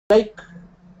like,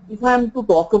 if I am to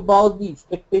talk about the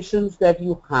expectations that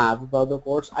you have about the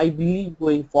course, I believe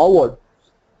going forward,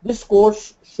 this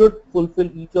course should fulfill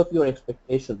each of your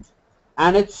expectations.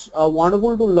 And it's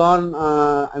wonderful to learn,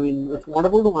 it's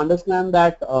wonderful to understand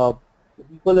that the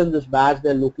people in this batch,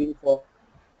 they're looking for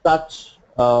such,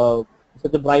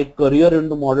 such a bright career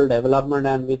into model development,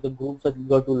 and with a group such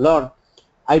eager to learn.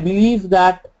 I believe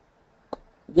that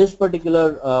this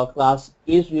particular class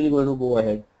is really going to go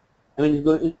ahead. I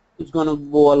mean, it's going to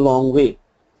go a long way.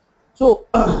 So,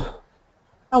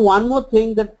 now one more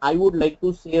thing that I would like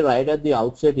to say right at the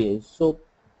outset is, so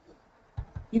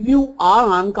if you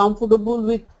are uncomfortable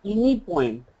with any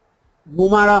point, no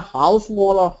matter how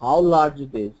small or how large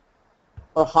it is,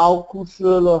 or how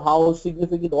crucial or how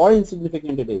significant or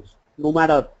insignificant it is, no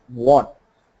matter what,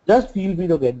 just feel free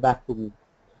to get back to me.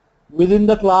 Within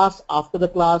the class, after the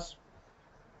class,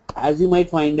 as you might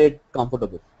find it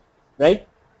comfortable, right?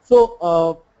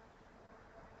 So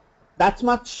that's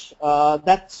the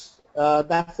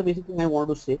basic thing I want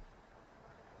to say.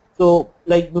 So,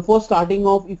 like, before starting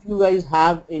off, if you guys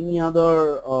have any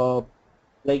other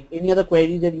any other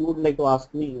queries that you would like to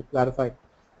ask me or clarify,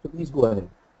 so please go ahead.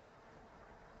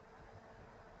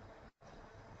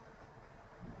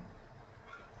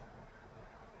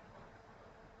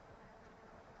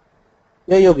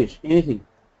 Yeah, Yogesh, anything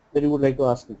that you would like to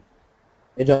ask me?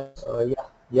 Yeah.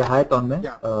 Hi, Tanmay.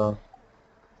 Yeah.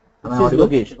 Am I This is audible?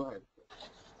 Yogesh. Go ahead.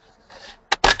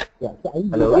 Yeah, so are you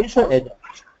Hello? Yogesh or Ejaz?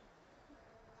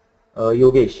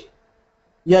 Yogesh.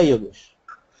 Yeah, Yogesh.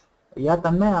 Yeah,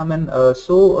 Tanmay.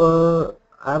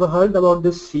 I've heard about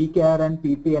this CCAR and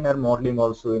PPNR modeling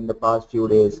also in the past few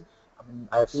days.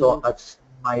 I've seen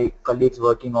my colleagues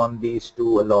working on these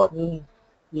two a lot.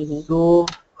 So,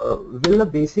 will a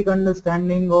basic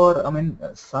understanding or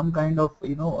some kind of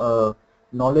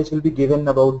knowledge will be given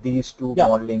about these two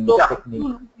modeling So techniques? to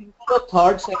look into the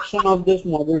third section of this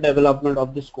model development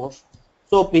of this course.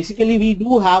 So basically, we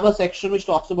do have a section which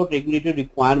talks about regulatory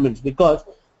requirements, because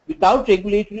without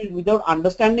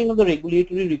understanding of the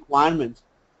regulatory requirements,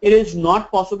 it is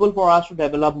not possible for us to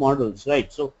develop models,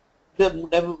 right? So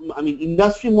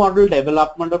industry model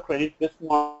development or credit risk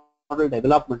model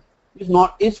development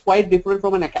is quite different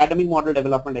from an academic model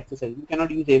development exercise. You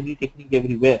cannot use every technique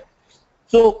everywhere.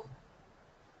 So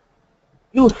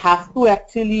you have to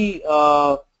actually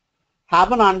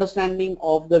have an understanding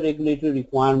of the regulatory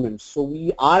requirements. So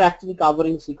we are actually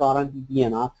covering CCAR and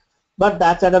PPNR, but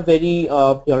that's at a very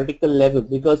theoretical level,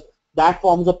 because that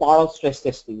forms a part of stress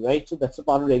testing, right? So that's a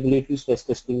part of regulatory stress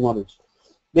testing models,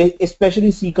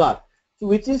 especially CCAR, so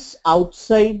which is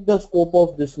outside the scope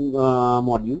of this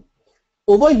module.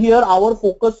 Over here, our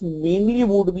focus mainly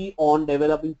would be on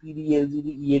developing PD, LGD,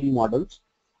 EAD models,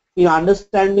 in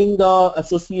understanding the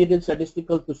associated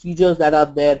statistical procedures that are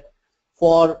there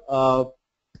for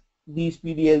these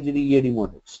PD, LGD, EAD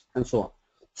models, and so on.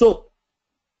 So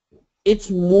it's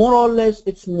more or less,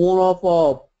 it's more of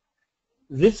a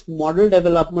risk model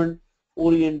development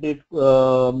oriented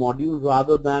module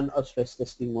rather than a stress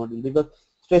testing module, because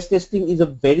stress testing is a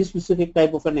very specific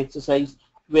type of an exercise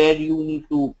where you need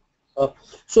to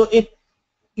so it,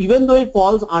 even though it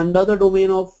falls under the domain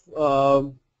of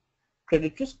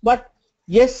credit risk, but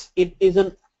yes,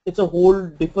 it's a whole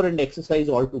different exercise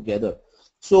altogether.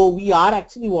 So we are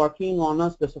actually working on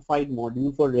a specified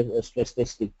module for stress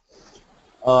testing,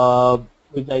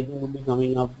 which I think will be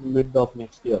coming up mid of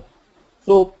next year.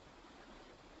 So,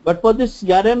 but for this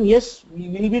CRM, yes, we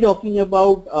will be talking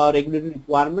about regulatory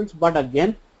requirements, but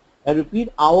again, I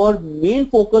repeat, our main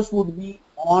focus would be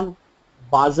on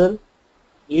Basel,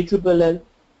 ALLL,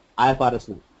 IFRS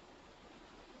 9.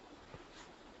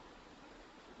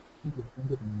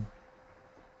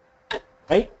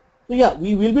 Right? So yeah,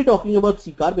 we will be talking about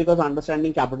CCAR because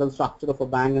understanding capital structure of a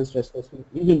bank and stress testing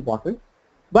is important,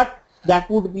 but that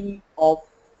would be of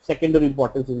secondary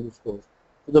importance in this course.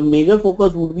 So the major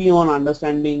focus would be on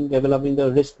understanding, developing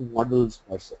the risk models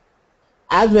per se,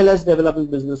 as well as developing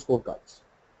business scorecards.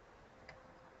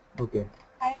 Okay.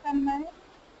 Hi, Tanmay.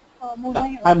 Mona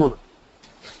here. Hi, Mona.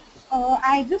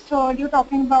 I just heard you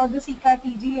talking about the CCAR,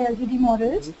 TG, LGD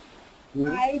models.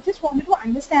 I just wanted to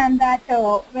understand that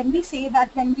when we say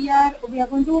that when we are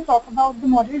going to talk about the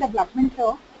model development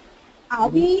here, are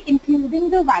we including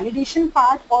the validation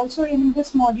part also in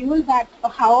this module? That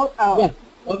how? Yes,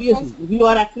 obviously, if you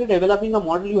are actually developing a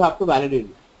model, you have to validate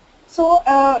it. So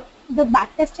the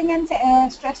back testing and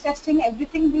stress testing,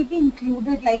 everything will be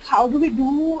included. Like how do we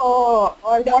do or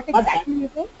what exactly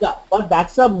is it? Yeah, but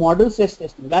that's a model stress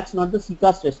testing. That's not the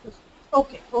CCAR stress testing.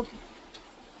 Okay, okay.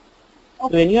 So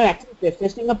when you are actually stress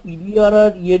testing a PD or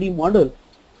a EAD model,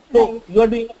 so you are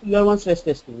doing a PR1 stress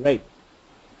testing, right?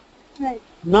 Right.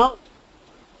 Now,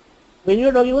 when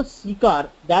you're talking about CCAR,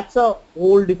 that's a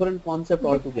whole different concept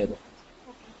altogether.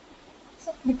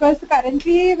 So, because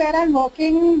currently where I'm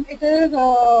working, it is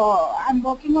I'm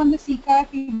working on the CCAR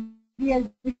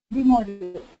PDLGD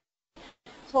model.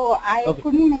 So I Okay.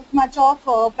 couldn't make much of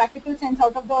practical sense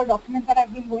out of the document that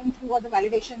I've been going through or the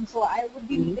validation. So I would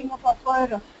be needing a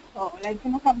proper, like,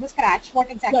 from the scratch,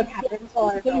 what exactly happens.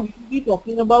 Or basically we'll be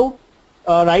talking about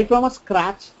right from a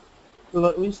scratch.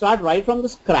 We'll start right from the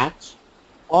scratch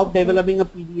of developing a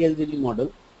PDLGD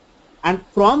model, and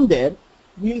from there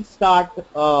we'll start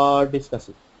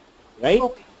discussing, right?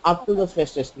 Okay. After the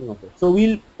stress testing of it. So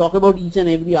we'll talk about each and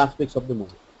every aspects of the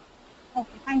model.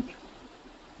 Okay, thank you.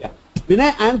 Yeah.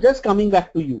 Vinay, I'm just coming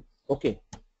back to you. Okay.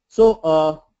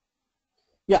 So,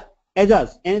 yeah,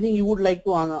 Ajaz, anything you would like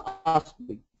to ask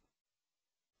me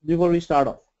before we start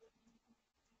off?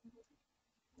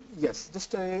 Yes,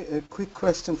 just a quick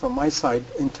question from my side.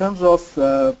 In terms of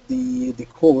the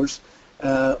course,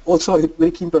 also I'm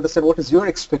very keen to understand what is your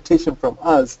expectation from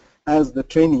us as the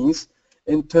trainees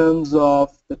in terms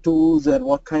of the tools and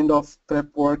what kind of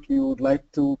prep work you would like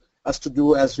us to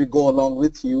do as we go along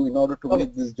with you in order to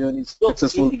make this journey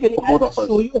successful basically, for both I'll of us.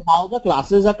 show you how the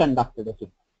classes are conducted. Okay.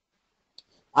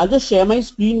 I'll just share my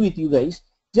screen with you guys.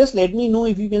 Just let me know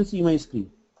if you can see my screen.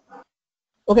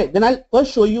 Okay, then I'll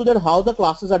first show you that how the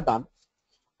classes are done,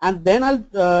 and then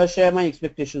I'll share my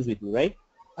expectations with you, right?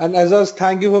 And Azaz,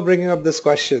 thank you for bringing up this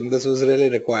question. This was really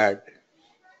required.